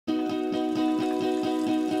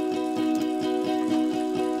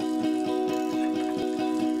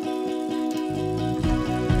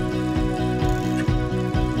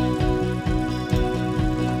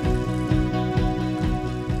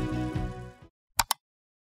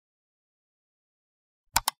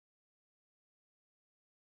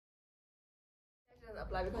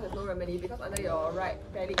apply because there's no remedy, because under your right,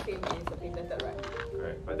 valid claim is the claim method, right?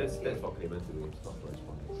 Correct, but that's for claimant to do, it's not for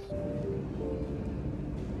respondents.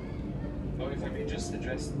 Well, if I may just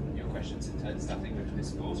address your questions in turn, starting with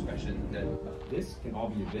Ms. Gold's question, that this can all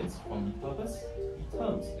be evinced from the purpose, the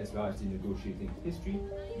terms, as well as the negotiating history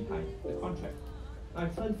behind the contract. I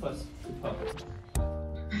turn first to purpose.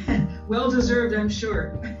 Well deserved, I'm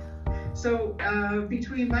sure. So,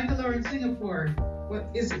 between Bangalore and Singapore, what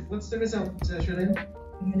is it? What's the result, Shalin?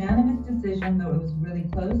 Unanimous decision, though it was really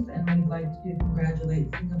close, and we'd like to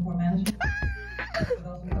congratulate Singapore management. But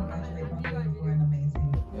also congratulate Bangalore for an amazing.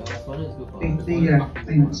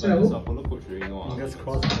 So,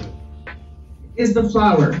 is the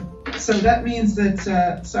flower. So that means that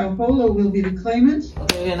Sao Paulo will be the claimant.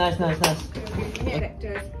 Okay, nice.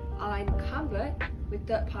 Factors are encumbered with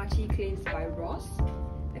third-party claims by Ross.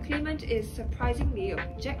 The claimant is surprisingly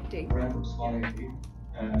objecting.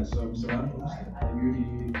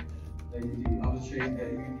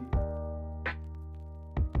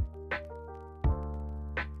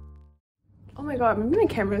 Oh my god, maybe my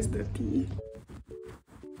camera's dirty.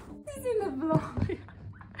 This is in the vlog.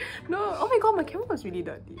 No, oh my god, my camera was really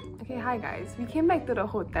dirty. Okay, hi guys. We came back to the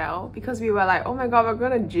hotel because we were like, oh my god, we're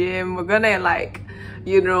gonna gym. We're gonna like,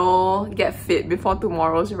 you know, get fit before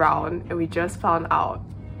tomorrow's round. And we just found out.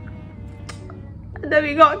 And then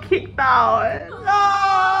we got kicked out. No!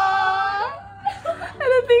 And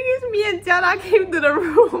the thing is, me and Jana came to the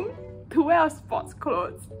room to wear our sports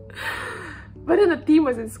clothes. But then the team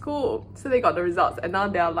was in school, so they got the results and now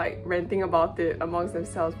they're like ranting about it amongst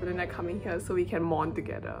themselves, but then they're coming here so we can mourn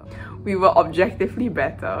together. We were objectively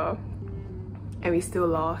better and we still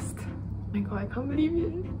lost. Oh my god, I can't believe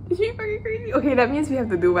it. Is she fucking crazy? Okay, that means we have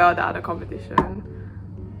to do well at the other competition.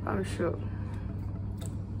 I'm shook.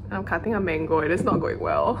 I'm cutting a mango, it is not going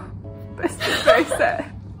well. That's just very sad.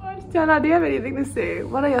 Jana, do you have anything to say?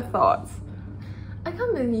 What are your thoughts? I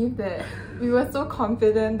can't believe that we were so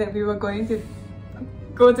confident that we were going to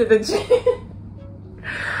go to the gym.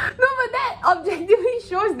 No, but that objectively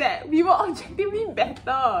shows that we were objectively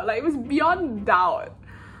better. Like, it was beyond doubt.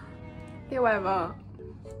 Okay, whatever.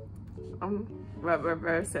 We're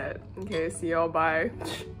very sad. Okay, see y'all, bye.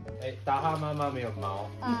 打他妈妈没有毛，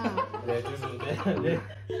对，就是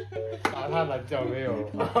打他懒觉没有。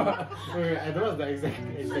Okay, I don't know the exact.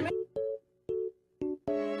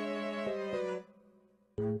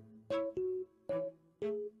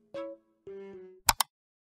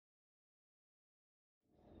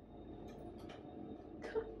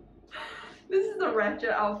 This is the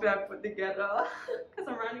ratchet outfit I put together because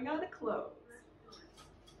I'm running out of clothes.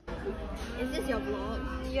 Is this your vlog?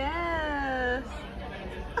 Yes!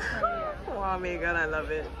 Wow, Megan, I love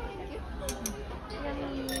it.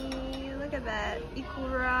 Yummy! Look at that.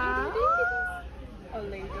 Ikura! A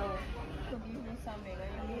Lego.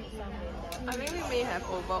 I think we may have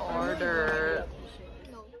over-ordered.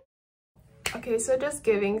 Okay, so just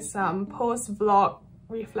giving some post-vlog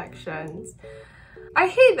reflections. I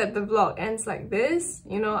hate that the vlog ends like this.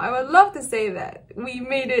 You know, I would love to say that we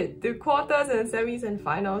made it to quarters and semis and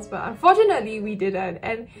finals, but unfortunately we didn't,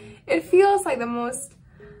 and it feels like the most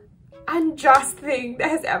unjust thing that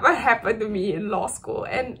has ever happened to me in law school.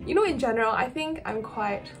 And you know, in general, I think I'm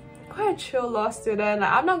quite a chill law student.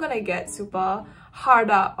 Like, I'm not gonna get super hard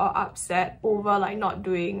up or upset over like not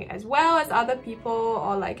doing as well as other people,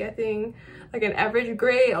 or like getting like an average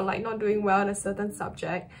grade, or like not doing well in a certain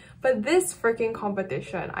subject. But this freaking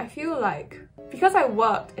competition, I feel like, because I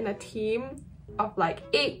worked in a team of like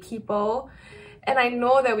 8 people, and I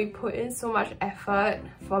know that we put in so much effort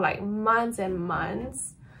for like months and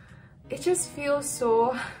months, it just feels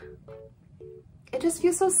so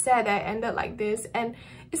sad that it ended like this. And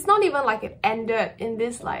it's not even like it ended in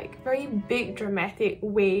this like very big dramatic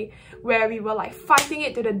way where we were like fighting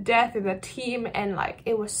it to the death with the team, and like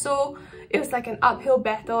it was like an uphill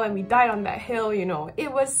battle and we died on that hill, you know.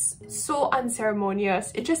 It was so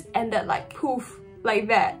unceremonious. It just ended like poof, like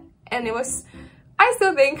that. And it was, I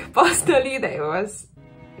still think personally that it was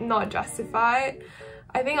not justified.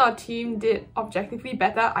 I think our team did objectively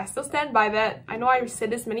better. I still stand by that. I know I said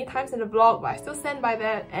this many times in the vlog, but I still stand by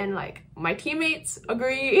that, and like my teammates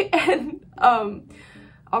agree, and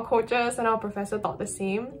our coaches and our professor thought the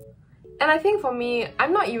same. And I think for me,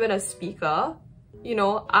 I'm not even a speaker. You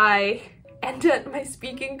know, I ended my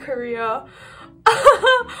speaking career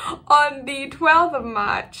on the 12th of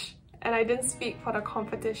March and I didn't speak for the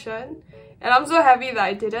competition. And I'm so happy that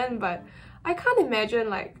I didn't, but I can't imagine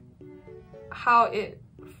like how it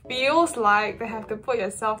feels like they have to put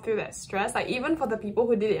yourself through that stress. Like even for the people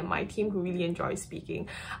who did it in my team who really enjoy speaking,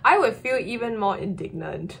 I would feel even more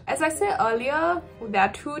indignant. As I said earlier, there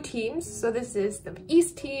are two teams. So this is the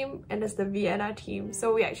East team and there's the Vienna team.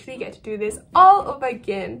 So we actually get to do this all over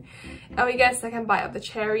again. And we get a second bite of the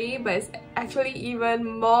cherry, but it's actually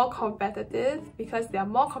even more competitive because there are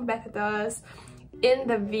more competitors in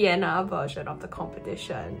the Vienna version of the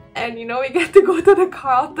competition. And you know, we get to go to the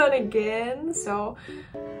Carlton again, so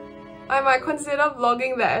I might consider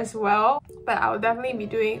vlogging that as well. But I will definitely be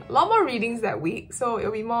doing a lot more readings that week, so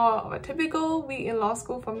it'll be more of a typical week in law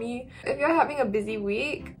school for me. If you're having a busy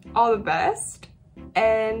week, all the best,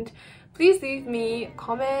 and please leave me a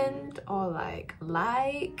comment or like,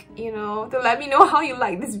 you know, to let me know how you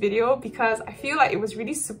like this video, because I feel like it was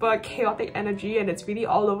really super chaotic energy and it's really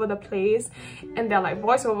all over the place, and there are like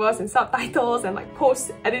voiceovers and subtitles and like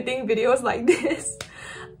post-editing videos like this.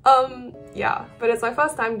 Yeah, but it's my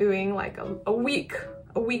first time doing like a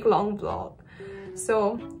week-long vlog.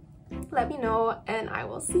 So let me know and I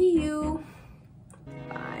will see you.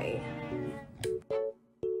 Bye.